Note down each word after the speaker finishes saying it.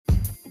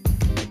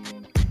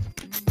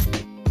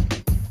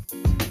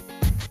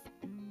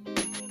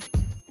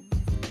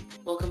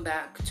welcome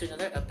back to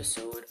another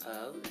episode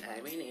of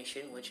Anime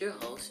Nation with your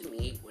host,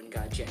 me,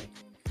 Wingod J.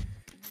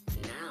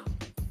 Now,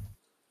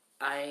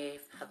 I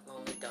have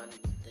only done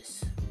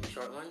this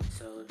short one,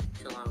 so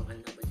it's a long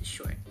one, but it's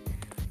short.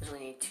 There's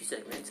only 2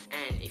 segments,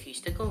 and if you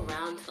stick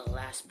around to the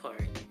last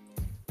part,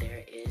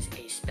 there is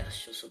a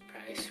special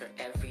surprise for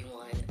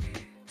everyone.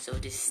 So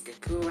just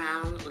stick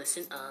around,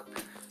 listen up.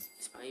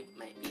 This probably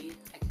might be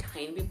a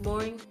tiny bit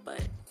boring,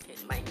 but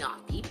it might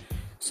not be.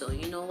 So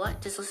you know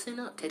what? Just listen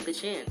up. Take the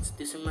chance.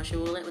 Do some Russian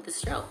roulette with this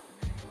show.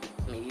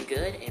 It may be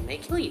good. It may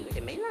kill you.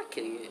 It may not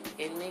kill you.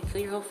 It may kill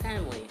your whole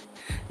family.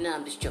 No,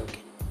 I'm just joking.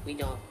 We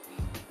don't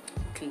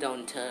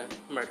condone to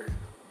murder.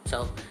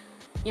 So,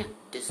 yeah,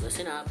 just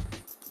listen up.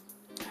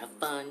 Have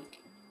fun.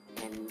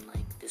 And,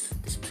 just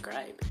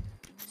subscribe.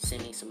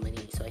 Send me some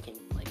money so I can,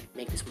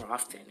 make this more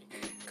often.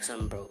 Because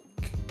I'm broke.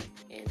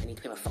 And I need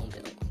to pay my phone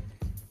bill.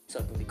 So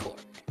I can record.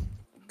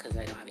 Because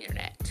I don't have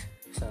internet.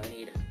 So I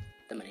need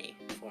the money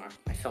for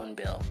my phone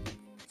bill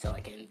so I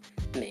can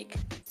make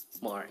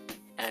more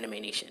Anime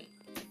Nation.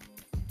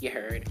 You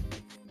heard?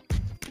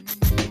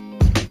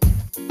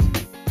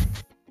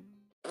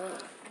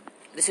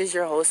 This is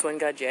your host,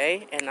 Wingod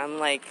J, and I'm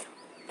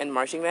in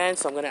marching band,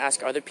 so I'm gonna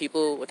ask other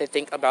people what they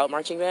think about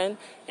marching band.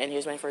 And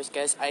here's my first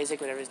guest, Isaac,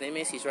 whatever his name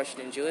is. He's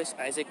Russian and Jewish.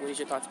 Isaac, what is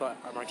your thoughts about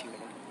our marching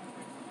band?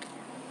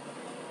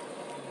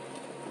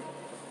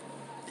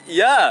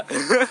 Yeah.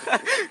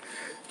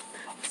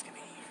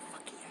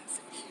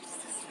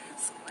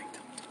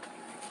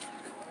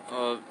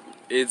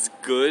 It's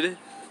good.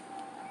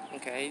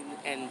 Okay,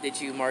 and did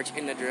you march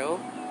in the drill?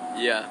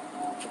 Yeah.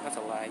 That's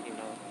a lie, you know.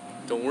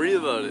 Don't worry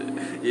about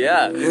it.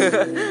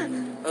 Yeah.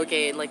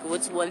 Okay,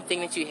 what's one thing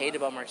that you hate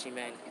about marching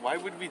band? Why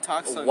would we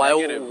talk so Why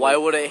negatively?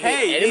 would I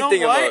hate anything you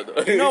know what?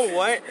 about You know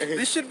what?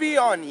 This should be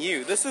on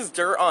you. This is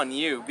dirt on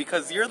you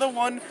because you're the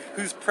one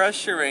who's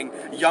pressuring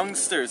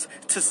youngsters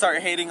to start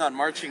hating on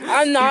marching band.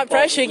 I'm not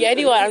pressuring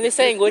anyone. I'm just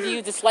saying, what do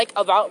you dislike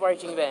about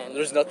marching band?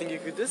 There's nothing you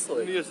could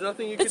dislike. There's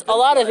nothing you There's could a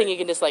lot of dislike. things you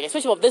can dislike,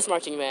 especially about this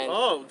marching band.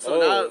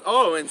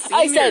 And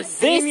I said this-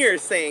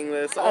 senior's saying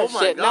this. Oh, Oh my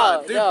shit,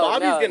 god. no, Dude, no,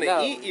 Bobby's no, gonna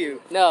no. eat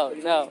you. No.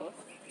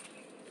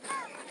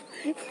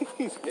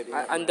 He's kidding.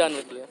 I'm done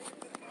with you.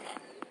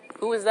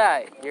 Who is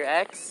that? Your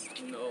ex?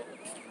 No.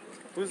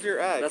 Who's your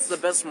ex? That's the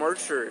best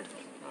marcher.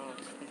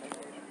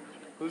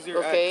 Who's your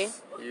Okay.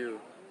 ex? You.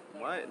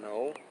 What?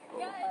 No.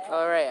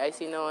 Alright, I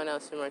see no one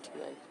else in marching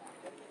band.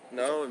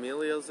 No,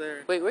 Emilio's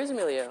there. Wait, where's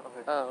Emilio?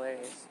 Oh, there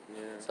he is.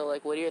 Yeah. So,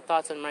 what are your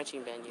thoughts on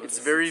marching band? It's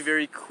very,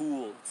 very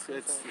cool.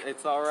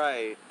 It's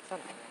alright.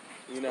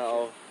 You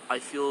know. I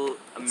feel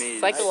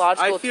amazed.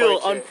 Psychological I feel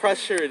torture.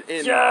 unpressured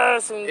in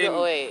Yes! in-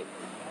 Wait.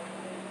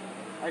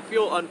 I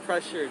feel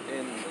unpressured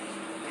in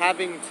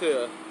having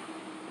to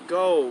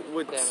go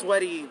with Damn it.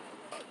 sweaty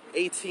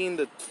 18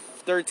 to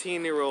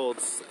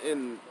 13-year-olds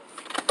in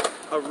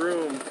a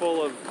room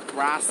full of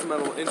brass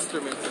metal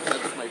instruments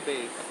against my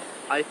face.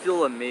 I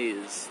feel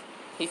amazed.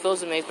 He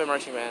feels amazed by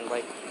marching band,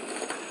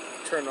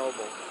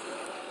 Chernobyl.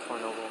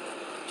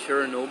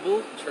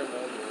 Chernobyl?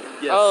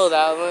 Yes. Oh,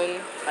 that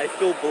one? I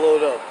feel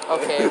blowed up.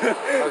 Okay.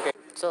 Okay.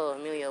 So,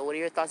 Emilio, what are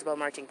your thoughts about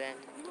marching band?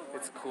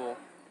 It's cool.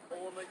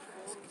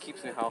 It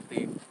keeps me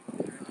healthy.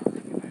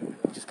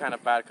 Just kind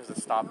of bad because it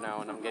stopped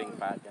now and I'm getting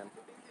fat again.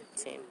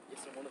 Same.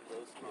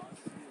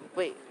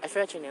 Wait, I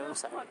forgot your name. I'm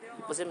sorry.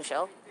 Was it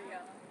Michelle?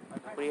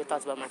 What are your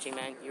thoughts about marching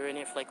band? You were in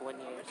it for 1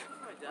 year.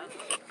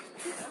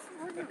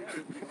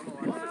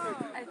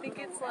 I think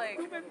it's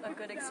a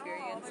good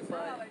experience,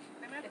 but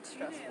it's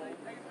stressful.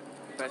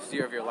 Best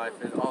year of your life.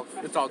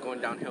 It's all going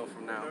downhill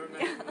from now.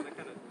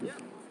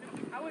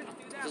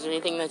 Is there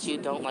anything that you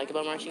don't like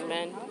about marching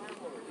band?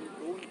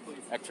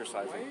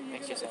 Exercising.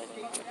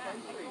 Exercising.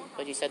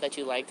 But you said that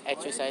you liked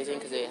exercising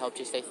because it helped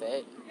you stay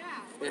fit.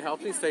 It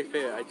helped me stay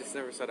fit. I just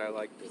never said I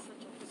liked it.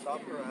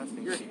 Stop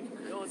harassing me.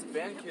 No, it's a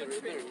band kid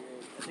right there.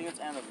 I think it's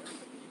Anna.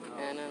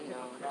 And no.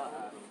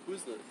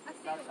 Who's this?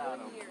 That's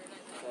Adam.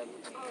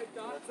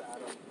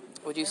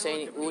 What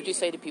would you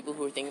say to people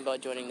who are thinking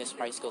about joining this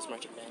High Schools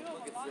marching band?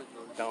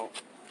 Don't.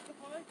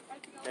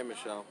 Hey,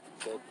 Michelle.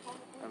 Good.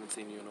 I haven't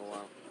seen you in a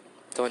while.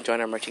 Don't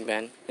join our marching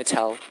band. It's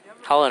hell.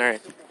 Hell on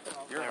earth.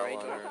 You're Alright.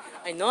 hell on earth.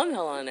 I know I'm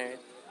hell on earth.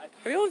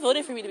 Everyone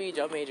voted for me to be a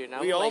drum major.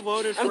 Now We I'm all like,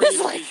 voted for I'm you just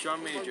to like, be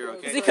drum major,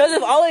 okay? it's because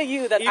of all of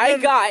you that I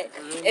Even- got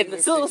in the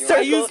little circle. I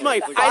used my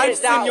that I 5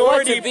 did not want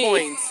seniority to be.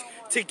 points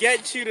to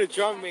get you to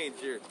drum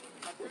major.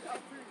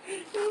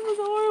 It was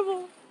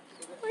horrible.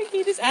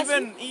 He just asked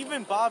me.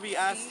 Even Bobby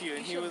asked you,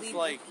 and he was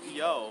like,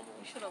 "Yo,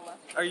 We should have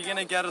left. are you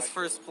gonna get us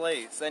first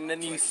place?" And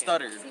then you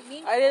stuttered.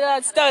 I did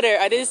not stutter.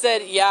 I just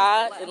said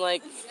yeah and He's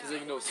like,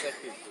 no,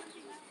 second.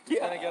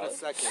 You're gonna get a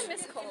second.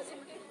 Miss Cole.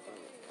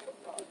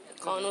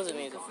 Colin was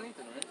amazing.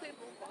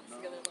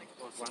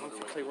 Why don't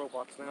you play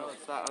Roblox now?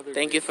 It's that other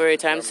Thank you for your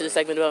time. This is a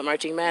segment about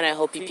marching band. I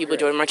hope you people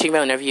join marching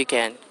band whenever you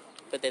can.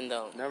 But then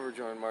don't. Never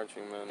join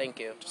marching band. Thank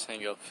you. Just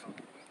hang up.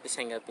 Just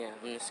hang up, yeah.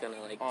 I'm just gonna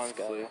Honestly.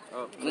 go.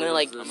 Oh, I'm gonna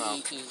I'm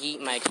out. yeet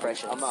my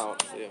expressions. I'm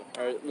out. See ya.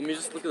 Alright, let me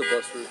just look at the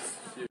bus routes.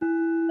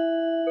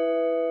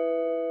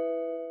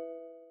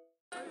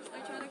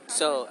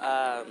 So,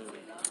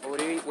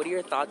 What are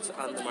your thoughts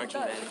on the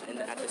marching band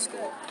at the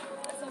school?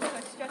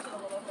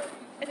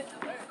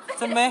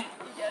 It's a meh.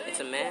 It's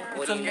a meh. What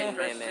It's do a you mean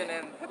by meh.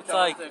 meh? It's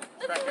like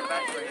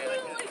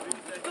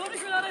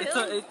it's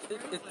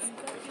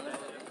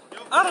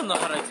I don't know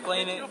how to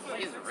explain it.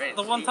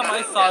 The one time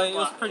I saw it, it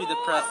was pretty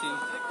depressing.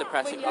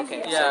 Depressing.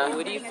 Okay. Yeah. So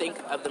what do you think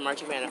of the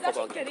marching band at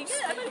football games?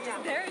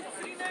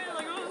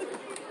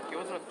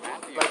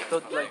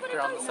 Like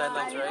they're on the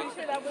sidelines, right?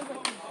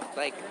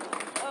 Like,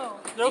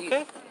 They're do you-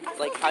 okay.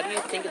 like how do you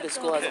think of the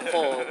school as a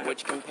whole,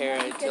 which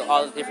compared to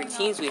all the different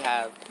teams we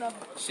have?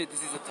 Shit,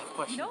 this is a tough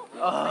question.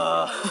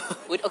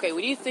 What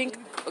do you think?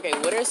 Okay,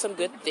 what are some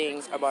good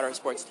things about our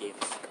sports teams?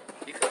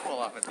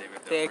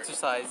 They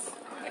exercise.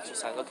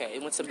 Exercise. Okay,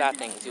 and what's some bad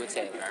things you would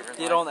say?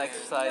 They don't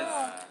exercise.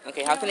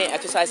 Okay, how can they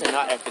exercise and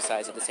not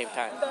exercise at the same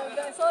time?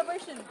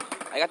 Celebration.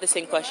 I got the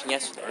same question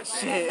yesterday.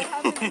 Shit.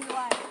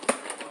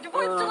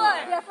 4th of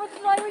July. Yeah, 4th of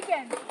July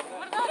weekend.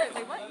 What about it?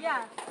 Wait, what?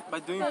 Yeah. By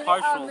doing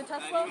partial The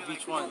Tesla. of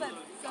each one.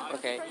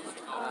 Okay.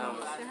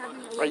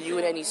 Are you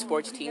in any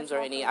sports teams or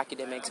any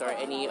academics or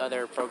any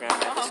other program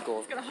at the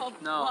school?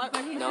 No.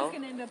 No?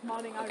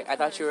 Okay, I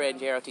thought you were in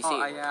JROTC.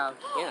 Oh, I am.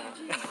 Yeah.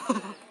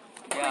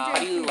 Yeah. How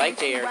do you like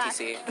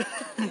JROTC?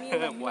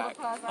 Whack.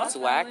 It's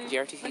whack.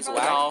 JROTC's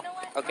whack. No.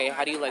 Okay,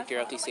 how do you like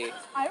JROTC?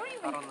 I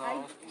don't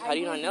know. How do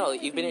you not know?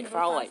 You've been in it for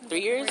how, like 3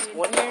 years?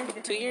 1 year?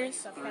 2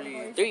 years?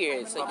 3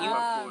 years. Like you,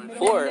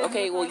 4.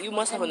 Okay, well you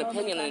must have an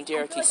opinion on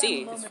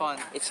JROTC. It's fun.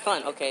 It's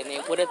fun. Okay, and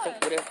what are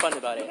fun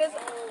about it? Because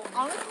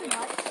honestly,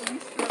 we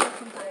struggle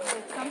sometimes.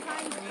 Like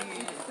sometimes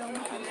it's so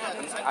much fun.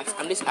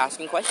 I'm just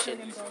asking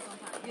questions.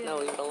 No,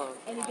 leave it alone.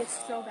 And it gets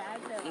so bad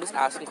that I'm just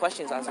asking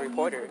questions as a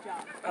reporter.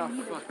 Oh,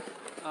 fuck.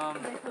 I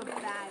feel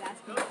bad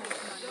asking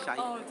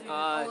questions.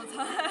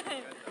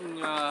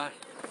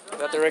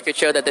 Let the record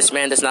show that this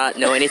man does not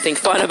know anything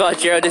fun about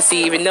JROTC,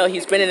 even though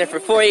he's been in it for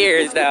 4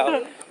 years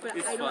now.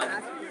 It's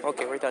fun.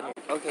 Okay, we're done here.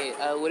 Okay,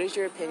 what is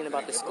your opinion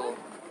about the school?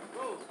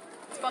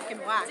 It's fucking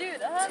whack.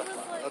 Dude,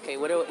 Okay,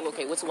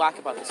 what's whack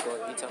about the school?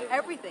 You tell me.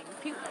 everything.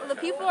 The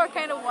people are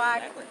kind of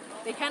whack.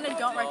 They kind of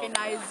don't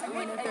recognize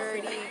when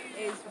authority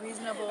is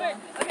reasonable.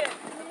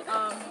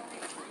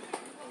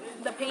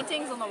 The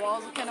paintings on the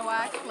walls are kind of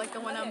whack. Like the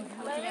one I'm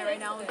looking at right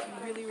now is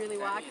really, really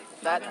whack.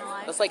 Not gonna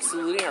lie. That's like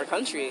saluting our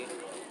country.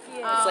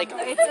 It's like-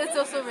 it's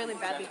also really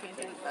badly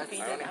painted. I'm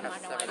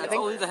not gonna lie. It's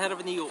always the head of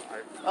an eagle.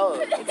 Oh,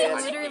 okay. It's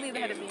That's, literally the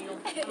head of an eagle.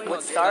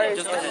 with stars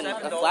Just and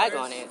a flag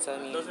on it. So I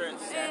mean, I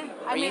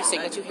are you mean,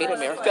 saying that you hate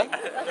America? I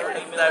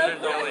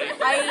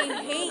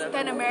hate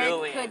that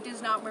America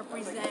does not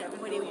represent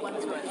what it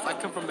once was. I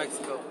come from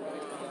Mexico.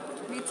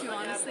 Me too,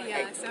 honestly,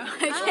 yeah. So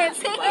I can't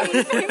say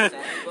anything.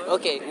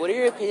 Okay, what are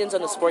your opinions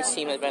on the sports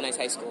team at Van Nuys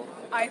High School?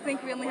 I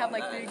think we only have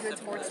like 3 good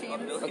sports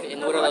teams. Okay,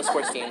 and what are those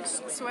sports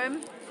teams?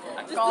 Swim,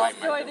 golf,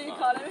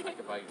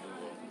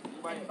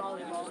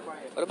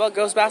 What about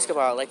girls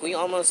basketball? Like we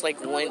almost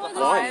like won.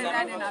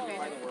 I did not pay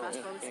attention to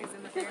basketball this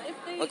season this year.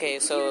 Okay,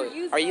 so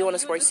are you on a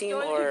sports team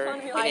or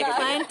I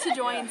plan to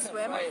join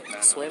swim,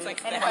 swim? and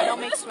if I don't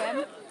make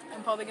swim,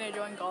 I'm probably gonna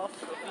join golf.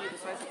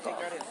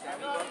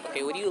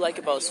 Okay, what do you like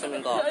about swim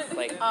and golf?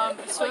 Like,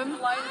 Swim,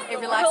 it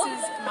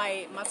relaxes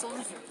my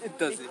muscles. It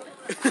doesn't.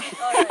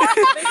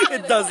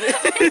 It doesn't.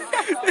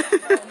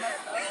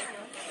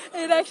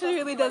 It actually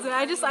really doesn't.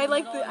 I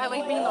like being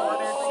in the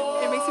water.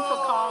 It makes me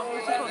feel calm. It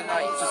makes me feel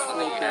nice. Just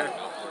float there.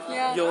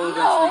 Yeah. You'll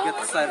eventually get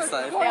the side to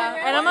side.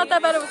 Yeah, and I'm not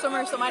that bad of a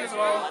swimmer, so might as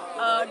well.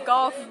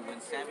 Golf,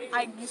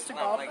 I used to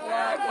golf a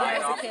lot when I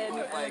was a kid,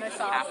 when I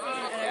stopped,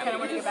 and I kind of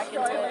want to get back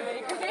into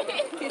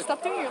it. Okay,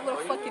 stop doing your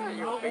little fucking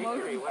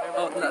motion.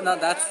 Oh,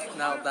 that's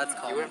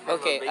common.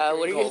 okay,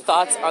 what are your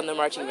thoughts on the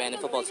marching band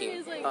and football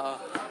team?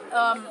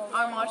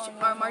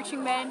 Our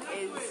marching band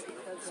is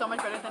so much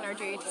better than our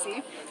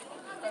JHC.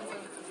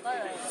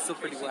 Still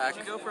pretty whack.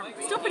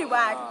 Still pretty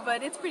whack,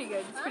 but it's pretty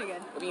good. It's pretty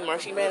good. I mean,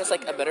 marching band is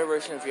like a better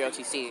version of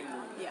JROTC.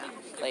 Yeah.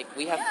 Like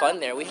we have fun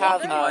there. We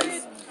have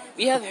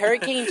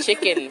Hurricane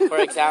Chicken, for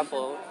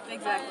example.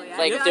 Exactly.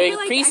 Like I during feel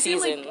like-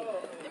 preseason.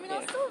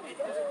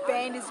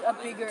 Band is a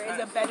bigger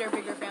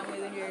family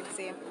than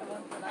JRTC.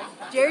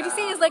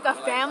 JRTC is like a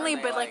family,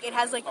 but like it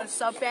has like the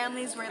sub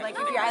families where like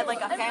if you're at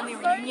like a family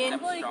reunion,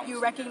 you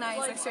recognize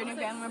like certain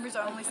family members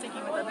are only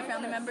sticking with other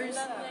family members.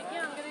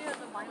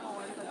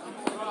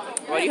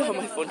 Why do you have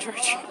my phone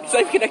charger? It's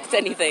not connected to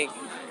anything.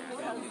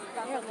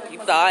 You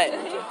thought.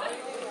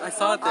 I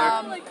saw it there.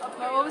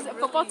 What was it?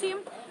 Football team?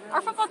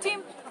 Our football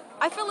team.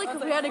 I feel like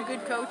if we had a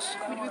good coach,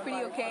 we'd be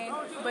pretty okay.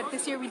 But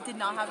this year we did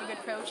not have a good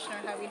coach, nor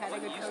have we had a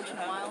good coach in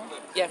a while.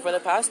 Yeah, for the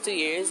past 2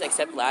 years,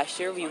 except last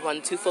year, we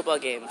won 2 football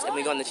games and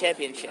we won the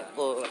championship.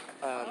 Well,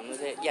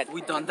 was it? Yeah.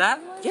 We done that?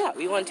 Yeah,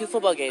 we won 2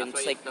 football games.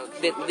 Like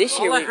this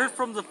year. All I heard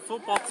from the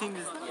football team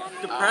is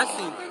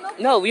depressing.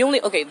 No,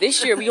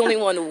 this year we only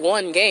won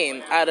 1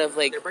 game out of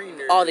like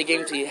all the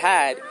games we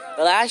had.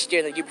 The last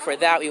year and the year before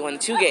that, we won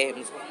 2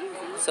 games.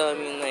 So I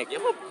mean, like,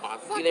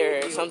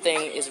 either something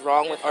is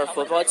wrong with our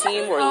football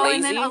team, we're And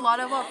lazy, then a lot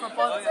of our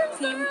football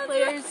team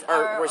players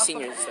or we're are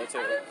seniors. So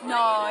too.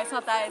 No, it's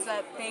not that. It's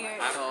that they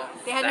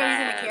had no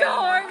reason to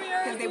care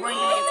because they weren't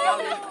going to get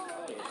scouted.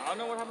 I don't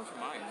know what happened for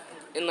mine.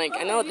 And like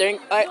I know during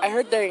I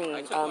heard during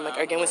like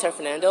our game with San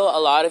Fernando, a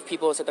lot of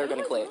people said they were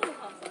gonna quit.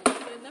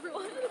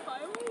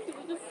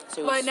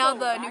 So But now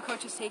the new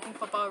coach is taking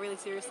football really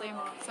seriously,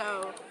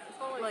 so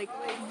like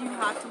you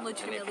have to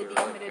legitimately be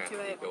committed to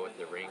it.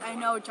 I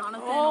know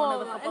Jonathan, one of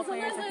the football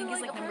players, I think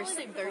he's like number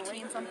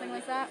 13, something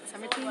like that,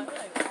 17.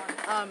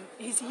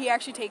 He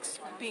actually takes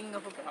being a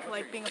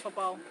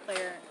football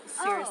player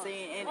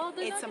seriously, and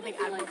it's something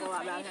admirable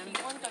about him.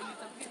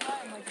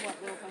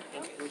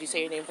 would you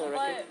say your name for the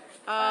record?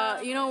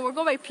 We're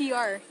going by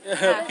PR.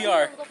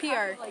 PR.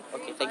 PR.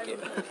 Okay, thank you.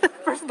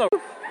 First of all,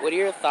 What are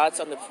your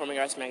thoughts on the performing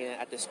arts magnet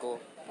at this school?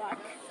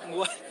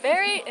 what?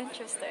 Very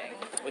interesting.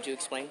 Would you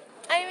explain?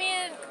 I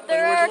mean,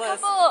 there are a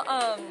couple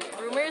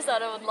rumors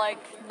that I would like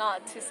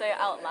not to say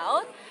out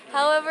loud.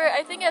 However,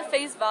 I think at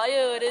face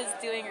value, it is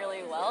doing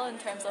really well in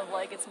terms of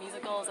like its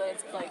musicals and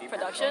its like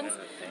productions,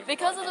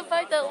 because of the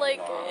fact that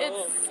like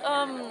it's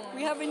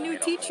We have a new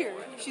teacher.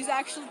 She's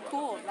actually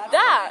cool. That's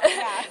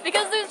that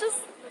because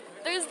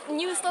there's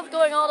new stuff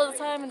going on all the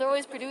time, and they're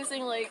always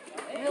producing like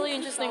really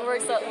interesting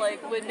works that like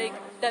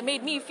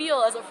made me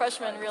feel as a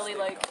freshman really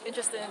like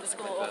interested in the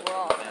school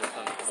overall.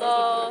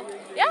 So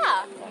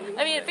yeah,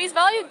 I mean at face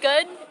value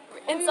good,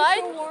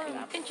 inside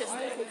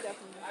interesting.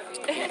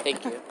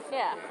 Thank you.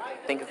 Yeah.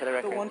 Thank you for the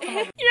record.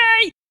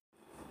 Yay!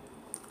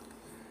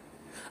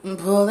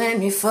 Pulling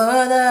me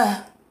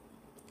further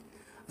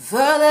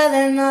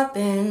than I've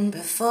been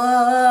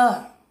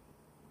before.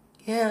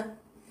 Yeah,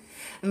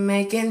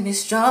 making me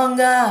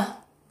stronger,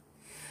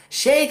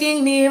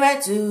 shaking me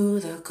right to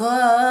the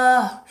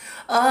core.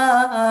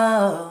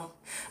 Oh,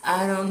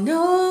 I don't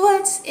know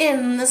what's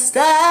in the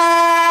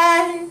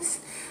stars.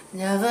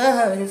 Never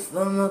heard it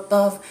from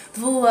above.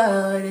 The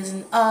world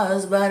isn't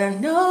ours, but I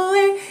know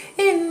it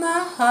in my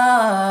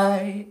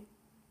heart.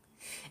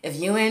 If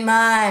you ain't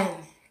mine,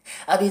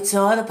 I'll be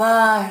torn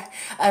apart.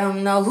 I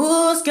don't know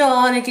who's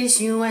gonna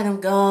kiss you when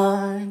I'm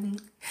gone.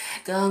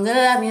 Gonna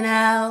love me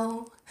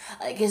now,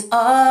 like it's all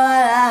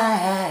I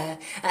have.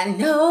 I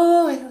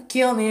know it'll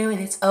kill me when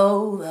it's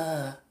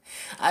over.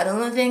 I don't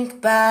wanna think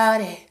about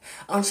it.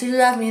 Won't you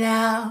love me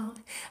now?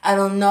 I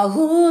don't know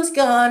who's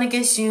gonna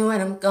kiss you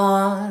when I'm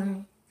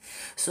gone.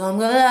 So I'm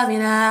gonna love you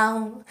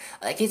now,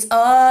 like it's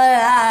all I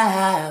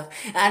have.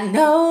 I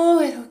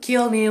know it'll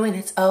kill me when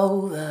it's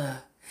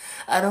over.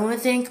 I don't wanna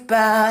think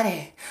about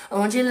it. I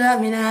want you to love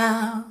me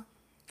now.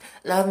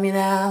 Love me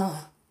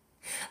now.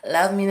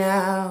 Love me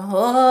now.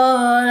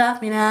 Oh,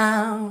 love me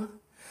now.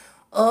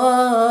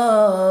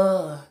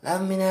 Oh,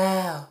 love me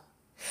now.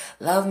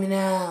 Love me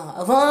now.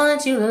 I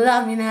want you to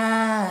love me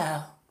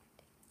now.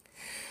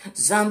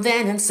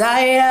 Something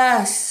inside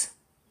us.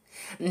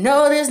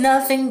 No, there's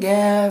nothing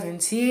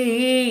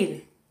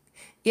guaranteed.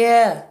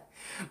 Yeah,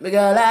 but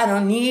girl, I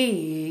don't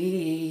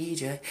need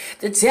you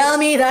to tell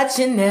me that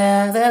you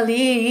never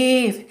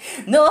leave.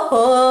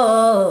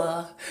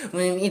 No,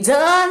 when we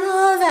done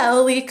all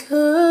that we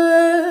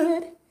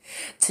could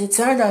to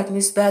turn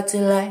darkness back to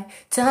light,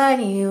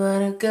 tiny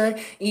but a good.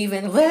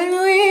 Even when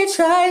we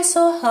try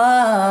so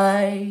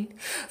hard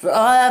for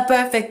all that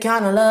perfect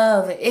kind of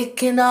love, it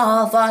can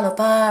all fall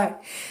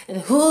apart.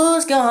 And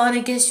who's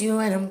gonna kiss you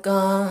when I'm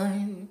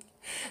gone?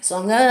 So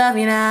I'm gonna love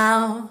you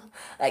now,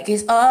 like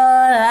it's all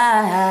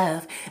I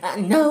have.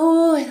 I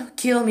know it'll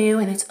kill me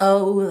when it's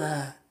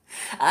over.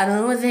 I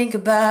don't wanna think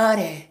about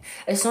it.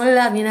 I just wanna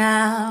love you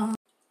now.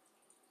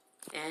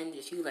 And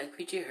if you like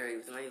what you heard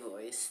with my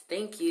voice,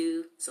 thank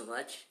you so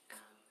much.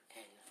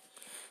 And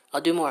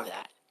I'll do more of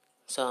that.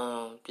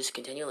 So just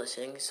continue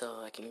listening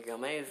so I can grow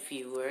my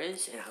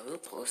viewers, and I will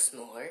post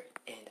more,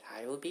 and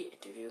I will be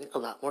interviewing a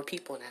lot more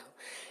people now,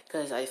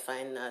 because I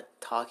find that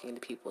talking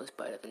to people is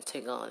better than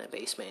sitting in a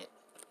basement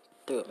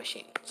through a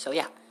machine. So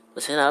yeah,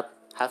 listen up,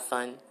 have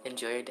fun,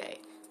 enjoy your day.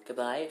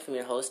 Goodbye from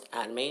your host,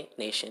 Anime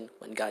Nation,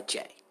 One God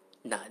J.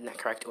 Not in that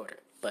correct order,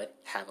 but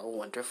have a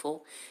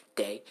wonderful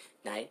day,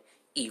 night,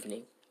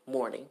 evening,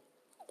 morning,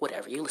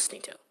 whatever you're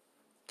listening to.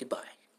 Goodbye.